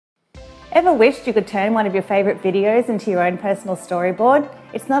Ever wished you could turn one of your favourite videos into your own personal storyboard?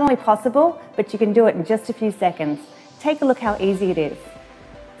 It's not only possible, but you can do it in just a few seconds. Take a look how easy it is.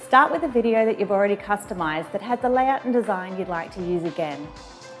 Start with a video that you've already customised that has the layout and design you'd like to use again.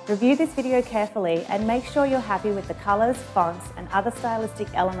 Review this video carefully and make sure you're happy with the colours, fonts and other stylistic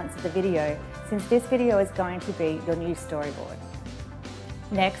elements of the video, since this video is going to be your new storyboard.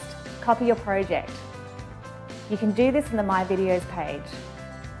 Next, copy your project. You can do this in the My Videos page.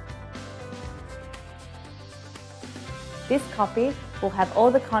 This copy will have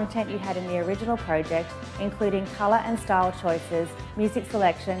all the content you had in the original project, including colour and style choices, music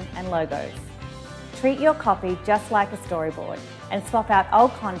selection and logos. Treat your copy just like a storyboard and swap out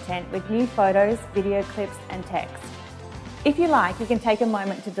old content with new photos, video clips and text. If you like, you can take a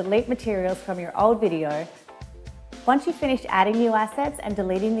moment to delete materials from your old video. Once you've finished adding new assets and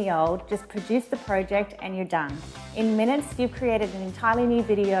deleting the old, just produce the project and you're done. In minutes, you've created an entirely new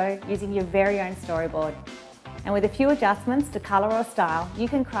video using your very own storyboard. And with a few adjustments to colour or style, you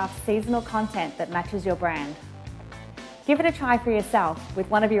can craft seasonal content that matches your brand. Give it a try for yourself with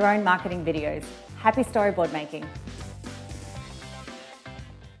one of your own marketing videos. Happy storyboard making!